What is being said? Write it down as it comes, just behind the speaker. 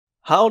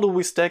How do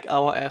we stack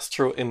our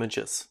Astro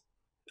images?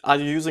 Are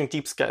you using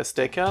Deep Sky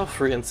Stacker,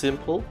 free and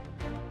simple?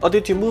 Or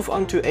did you move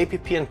on to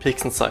APP and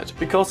PixInsight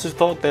because you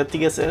thought that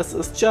DSS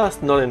is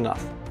just not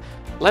enough?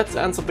 Let's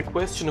answer the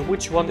question of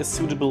which one is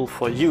suitable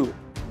for you,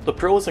 the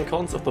pros and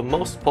cons of the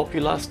most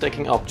popular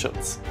stacking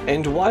options.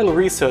 And while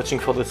researching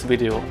for this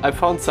video, I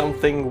found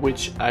something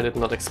which I did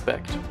not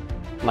expect.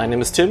 My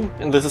name is Tim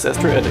and this is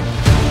Astro Addict.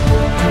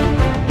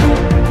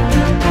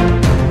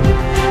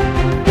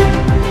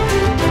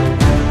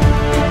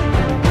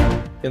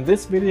 In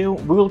this video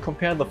we will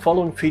compare the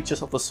following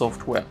features of the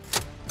software.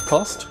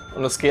 Cost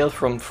on a scale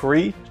from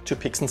free to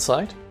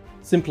PixInsight,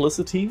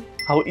 simplicity,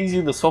 how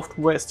easy the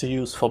software is to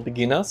use for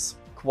beginners,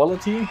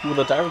 quality with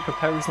a direct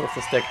comparison of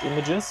the stacked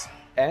images,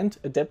 and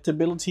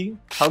adaptability,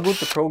 how good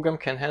the program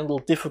can handle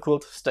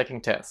difficult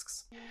stacking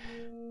tasks.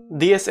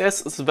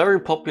 DSS is very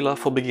popular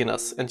for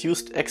beginners and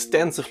used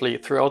extensively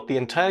throughout the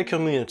entire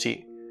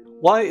community.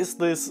 Why is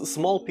this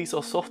small piece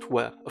of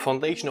software a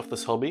foundation of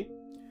this hobby?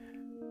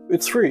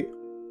 It's free.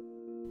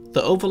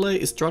 The overlay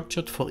is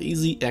structured for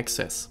easy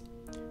access.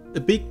 A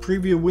big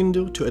preview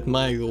window to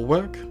admire your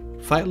work,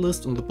 file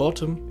list on the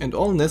bottom and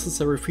all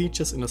necessary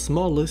features in a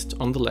small list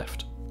on the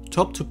left.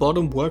 Top to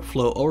bottom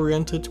workflow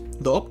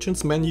oriented, the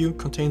options menu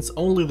contains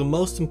only the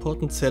most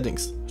important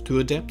settings to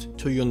adapt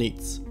to your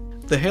needs.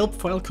 The help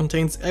file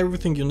contains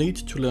everything you need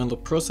to learn the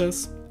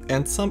process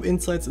and some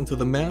insights into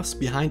the maths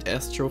behind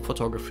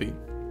astrophotography.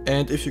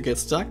 And if you get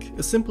stuck,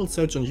 a simple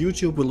search on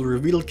YouTube will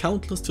reveal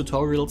countless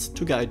tutorials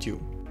to guide you.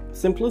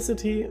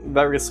 Simplicity,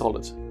 very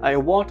solid. I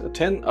award a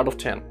 10 out of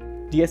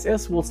 10.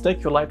 DSS will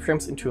stack your light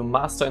frames into a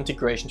master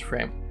integration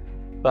frame.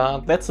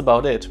 But that's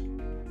about it.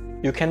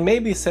 You can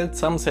maybe set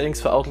some settings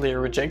for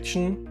outlier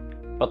rejection,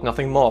 but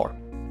nothing more.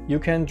 You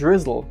can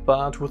drizzle,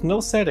 but with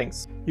no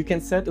settings. You can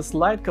set a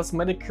slight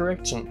cosmetic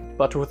correction,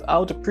 but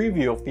without a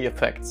preview of the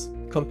effects.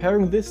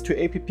 Comparing this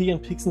to APP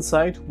and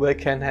PixInsight, where you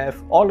can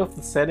have all of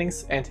the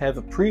settings and have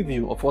a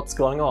preview of what's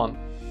going on.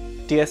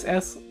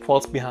 DSS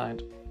falls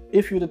behind.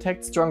 If you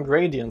detect strong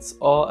gradients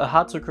or a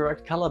hard to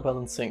correct color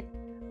balancing,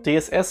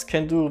 DSS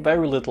can do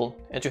very little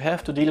and you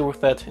have to deal with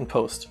that in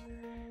post.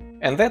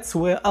 And that's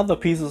where other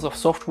pieces of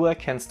software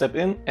can step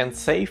in and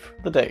save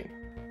the day.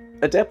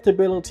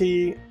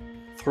 Adaptability,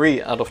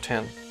 3 out of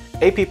 10.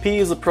 APP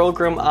is a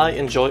program I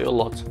enjoy a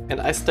lot and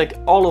I stack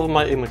all of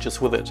my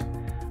images with it.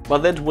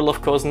 But that will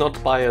of course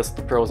not bias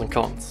the pros and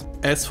cons.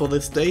 As for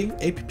this day,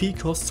 APP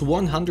costs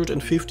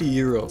 150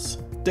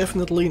 euros.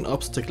 Definitely an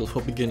obstacle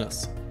for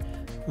beginners.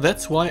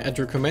 That's why I'd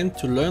recommend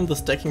to learn the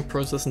stacking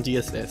process in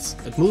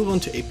DSS and move on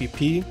to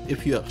APP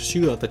if you are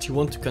sure that you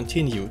want to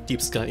continue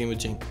deep sky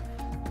imaging.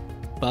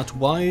 But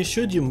why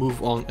should you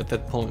move on at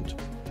that point?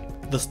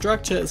 The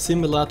structure is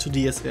similar to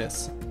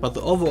DSS, but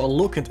the overall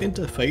look and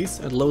interface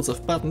and loads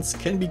of buttons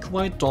can be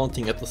quite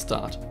daunting at the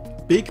start.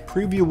 Big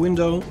preview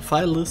window,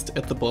 file list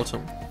at the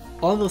bottom.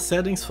 All the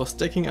settings for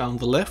stacking are on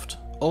the left,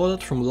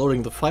 ordered from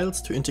loading the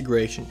files to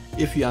integration.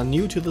 If you are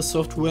new to the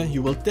software,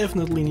 you will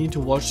definitely need to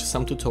watch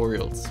some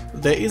tutorials.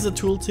 There is a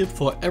tooltip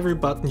for every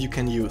button you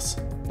can use,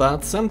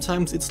 but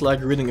sometimes it's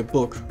like reading a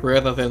book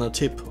rather than a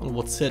tip on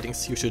what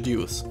settings you should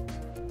use.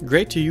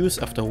 Great to use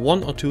after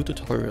 1 or 2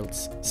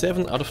 tutorials,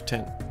 7 out of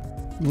 10.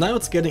 Now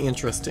it's getting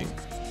interesting.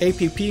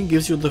 APP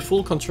gives you the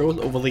full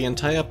control over the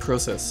entire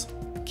process.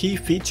 Key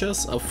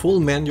features are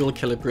full manual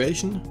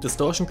calibration,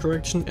 distortion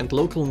correction and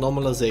local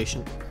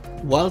normalization.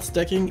 While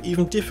stacking,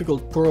 even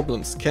difficult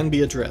problems can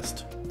be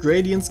addressed.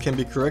 Gradients can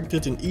be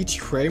corrected in each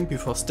frame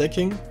before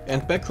stacking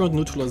and background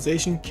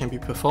neutralization can be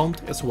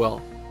performed as well.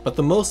 But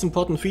the most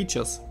important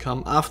features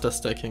come after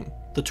stacking.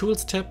 The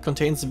Tools tab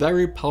contains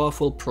very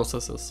powerful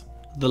processes.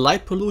 The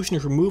light pollution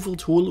removal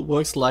tool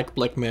works like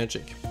black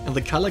magic, and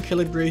the color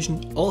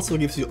calibration also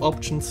gives you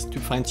options to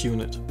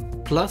fine-tune it.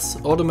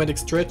 Plus, automatic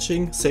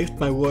stretching saved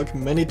my work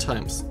many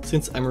times,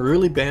 since I'm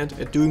really bad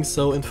at doing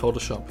so in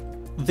Photoshop.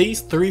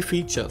 These 3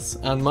 features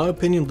are in my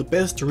opinion the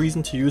best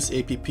reason to use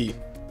APP.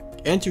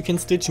 And you can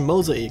stitch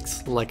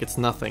mosaics like it's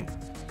nothing.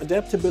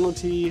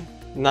 Adaptability,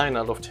 9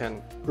 out of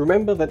 10.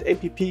 Remember that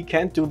APP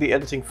can't do the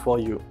editing for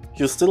you.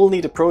 You still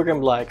need a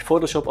program like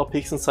Photoshop or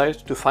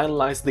PixInsight to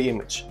finalize the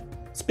image.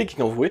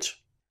 Speaking of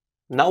which,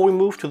 now we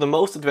move to the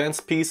most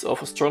advanced piece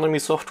of astronomy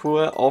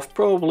software of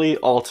probably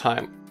all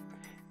time.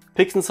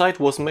 PixInsight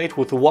was made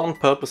with one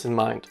purpose in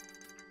mind.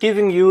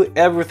 Giving you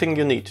everything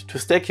you need to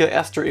stack your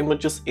astro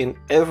images in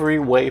every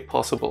way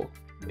possible.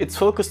 It's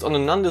focused on a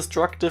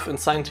non-destructive and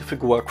scientific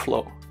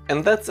workflow.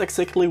 And that's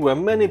exactly where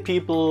many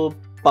people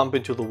bump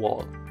into the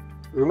wall.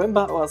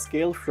 Remember our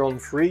scale from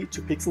free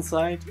to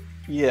PixInsight?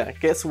 Yeah,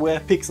 guess where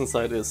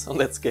PixInsight is on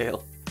that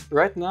scale.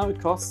 Right now it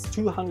costs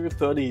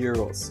 230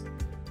 euros.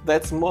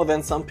 That's more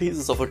than some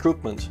pieces of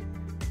equipment.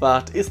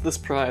 But is this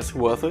price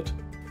worth it?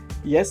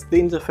 Yes,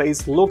 the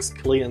interface looks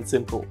clear and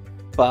simple.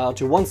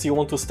 But once you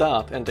want to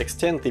start and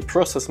extend the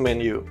process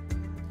menu,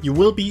 you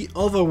will be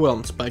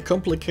overwhelmed by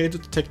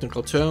complicated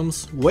technical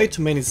terms, way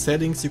too many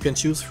settings you can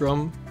choose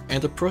from,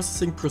 and a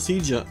processing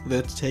procedure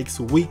that takes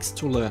weeks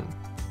to learn.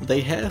 They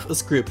have a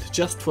script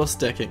just for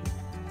stacking,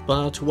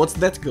 But what's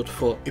that good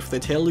for if they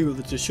tell you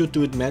that you should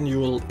do it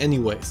manual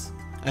anyways?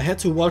 I had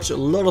to watch a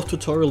lot of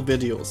tutorial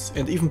videos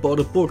and even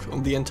bought a book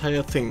on the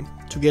entire thing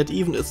to get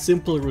even a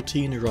simple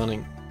routine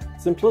running.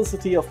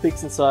 Simplicity of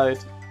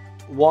PixInsight,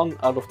 1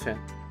 out of 10.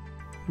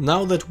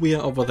 Now that we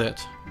are over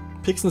that,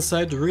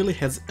 PixInsight really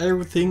has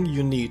everything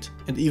you need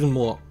and even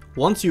more.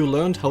 Once you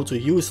learned how to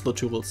use the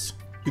tools,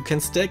 you can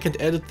stack and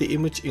edit the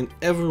image in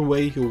every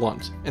way you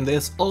want, and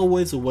there's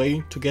always a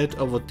way to get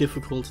over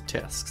difficult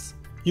tasks.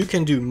 You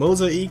can do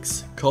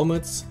mosaics,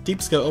 comets,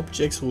 deep sky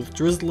objects with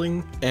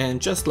drizzling,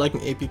 and just like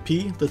an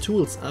APP, the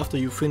tools after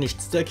you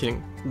finished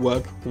stacking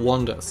work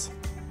wonders.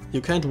 You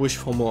can't wish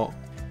for more.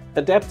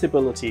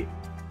 Adaptability,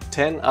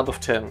 10 out of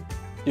 10.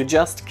 You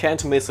just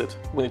can't miss it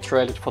when you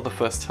tried it for the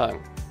first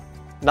time.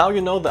 Now you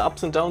know the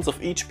ups and downs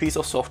of each piece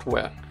of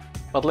software,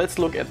 but let's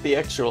look at the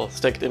actual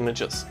stacked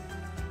images.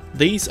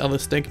 These are the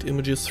stacked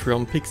images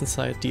from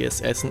PixInsight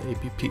DSS and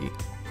APP.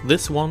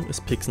 This one is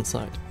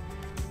PixInsight.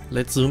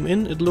 Let's zoom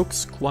in, it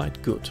looks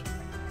quite good.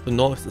 The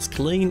noise is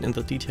clean and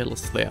the detail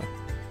is there.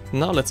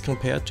 Now let's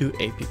compare to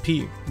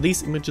APP.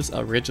 These images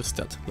are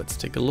registered. Let's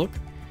take a look.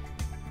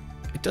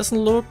 It doesn't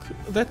look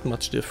that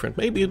much different,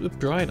 maybe a bit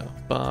brighter,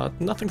 but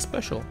nothing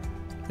special.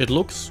 It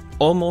looks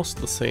almost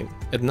the same.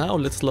 And now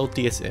let's load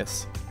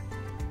DSS.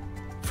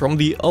 From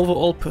the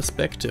overall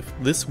perspective,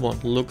 this one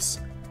looks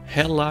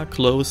hella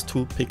close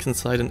to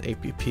PixInsight and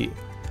APP.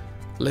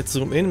 Let's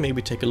zoom in,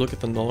 maybe take a look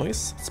at the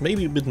noise. It's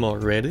maybe a bit more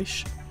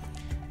reddish.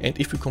 And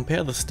if you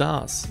compare the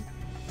stars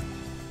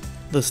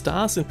in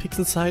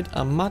PixInsight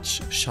are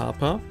much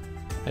sharper,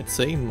 I'd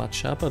say much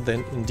sharper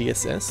than in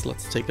DSS.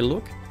 Let's take a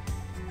look.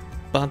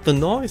 But the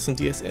noise in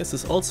DSS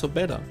is also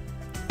better,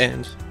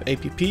 and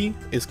APP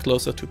is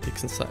closer to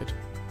PixInsight.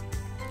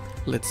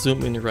 Let's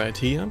zoom in right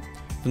here.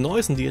 The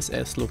noise in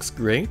DSS looks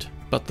great,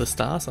 but the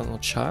stars are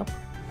not sharp.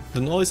 The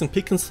noise in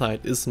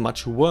PixInsight is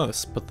much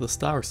worse, but the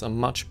stars are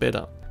much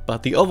better.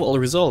 But the overall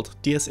result,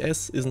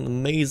 DSS is an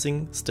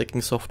amazing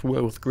stacking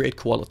software with great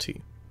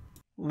quality.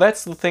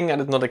 That's the thing I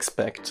did not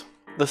expect.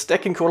 The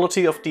stacking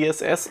quality of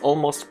DSS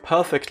almost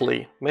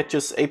perfectly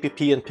matches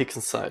APP and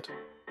PixInsight.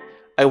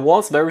 I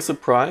was very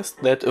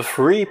surprised that a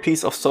free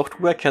piece of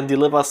software can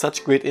deliver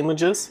such great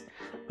images,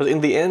 but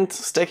in the end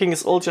stacking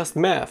is all just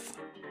math.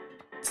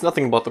 It's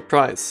nothing about the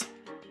price.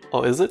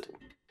 Or is it?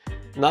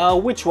 Now,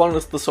 which one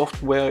is the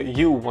software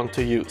you want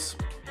to use?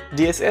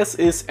 DSS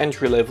is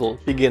entry-level,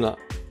 beginner.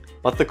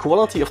 But the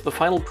quality of the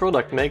final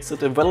product makes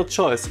it a valid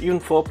choice even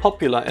for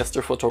popular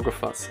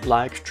astrophotographers,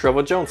 like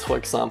Trevor Jones for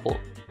example.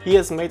 He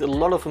has made a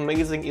lot of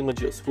amazing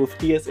images with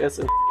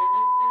DSS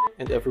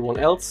and everyone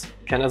else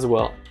can as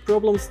well.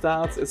 Problem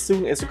starts as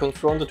soon as you're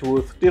confronted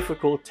with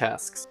difficult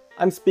tasks.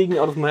 I'm speaking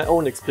out of my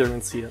own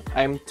experience here.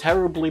 I'm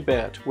terribly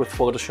bad with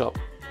Photoshop.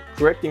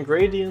 Correcting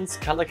gradients,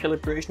 color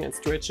calibration and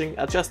stretching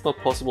are just not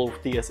possible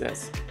with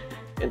DSS.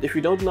 And if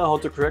you don't know how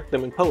to correct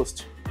them in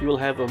post, you will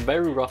have a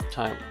very rough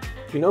time.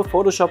 If you know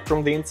Photoshop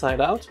from the inside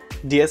out,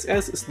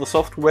 DSS is the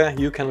software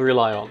you can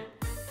rely on.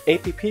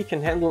 APP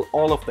can handle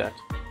all of that.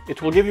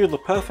 It will give you the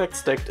perfect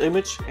stacked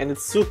image and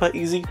it's super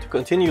easy to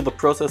continue the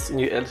process in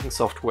your editing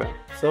software.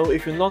 So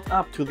if you're not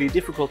up to the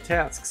difficult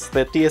tasks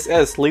that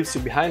DSS leaves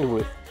you behind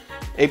with,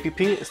 APP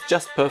is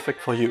just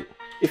perfect for you.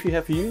 If you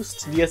have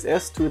used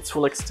DSS to its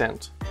full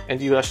extent and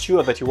you are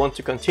sure that you want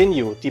to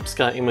continue deep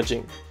sky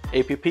imaging,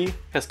 APP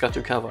has got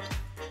you covered.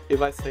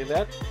 If I say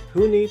that,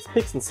 who needs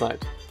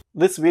PixInsight?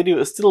 This video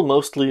is still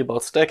mostly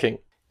about stacking.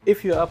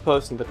 If you are a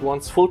person that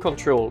wants full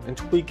control and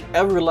tweak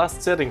every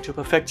last setting to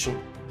perfection,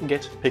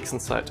 get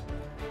PixInsight.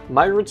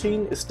 My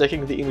routine is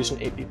stacking the image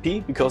in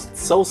APP because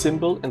it's so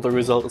simple and the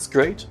result is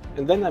great,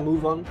 and then I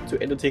move on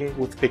to editing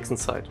with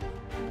PixInsight.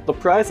 The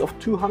price of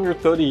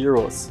 230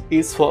 euros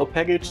is for a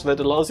package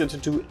that allows you to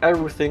do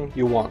everything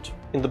you want,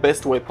 in the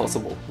best way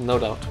possible, no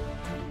doubt.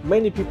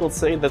 Many people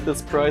say that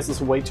this price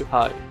is way too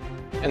high,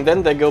 and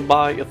then they go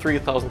buy a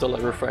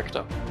 $3,000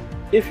 refractor.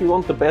 If you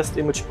want the best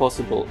image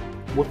possible,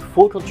 with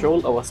full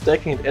control over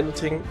stacking and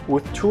editing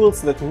with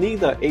tools that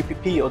neither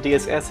APP or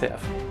DSS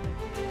have,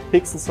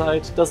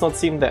 PixInsight does not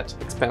seem that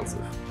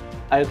expensive.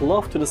 I'd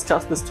love to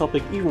discuss this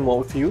topic even more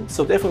with you,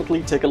 so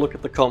definitely take a look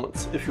at the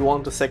comments if you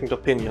want a second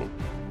opinion.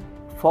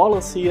 Fall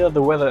is here,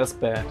 the weather is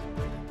bad.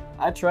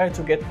 I try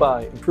to get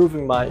by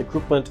improving my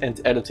equipment and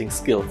editing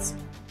skills.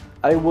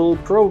 I will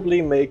probably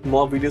make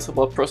more videos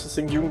about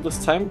processing during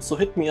this time, so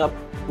hit me up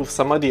with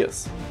some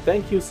ideas.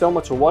 Thank you so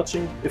much for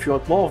watching. If you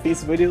want more of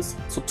these videos,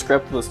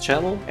 subscribe to this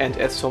channel. And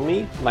as for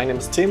me, my name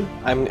is Tim,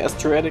 I'm an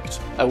astro addict.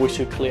 I wish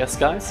you clear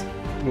skies.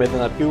 May the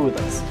night be with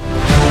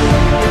us.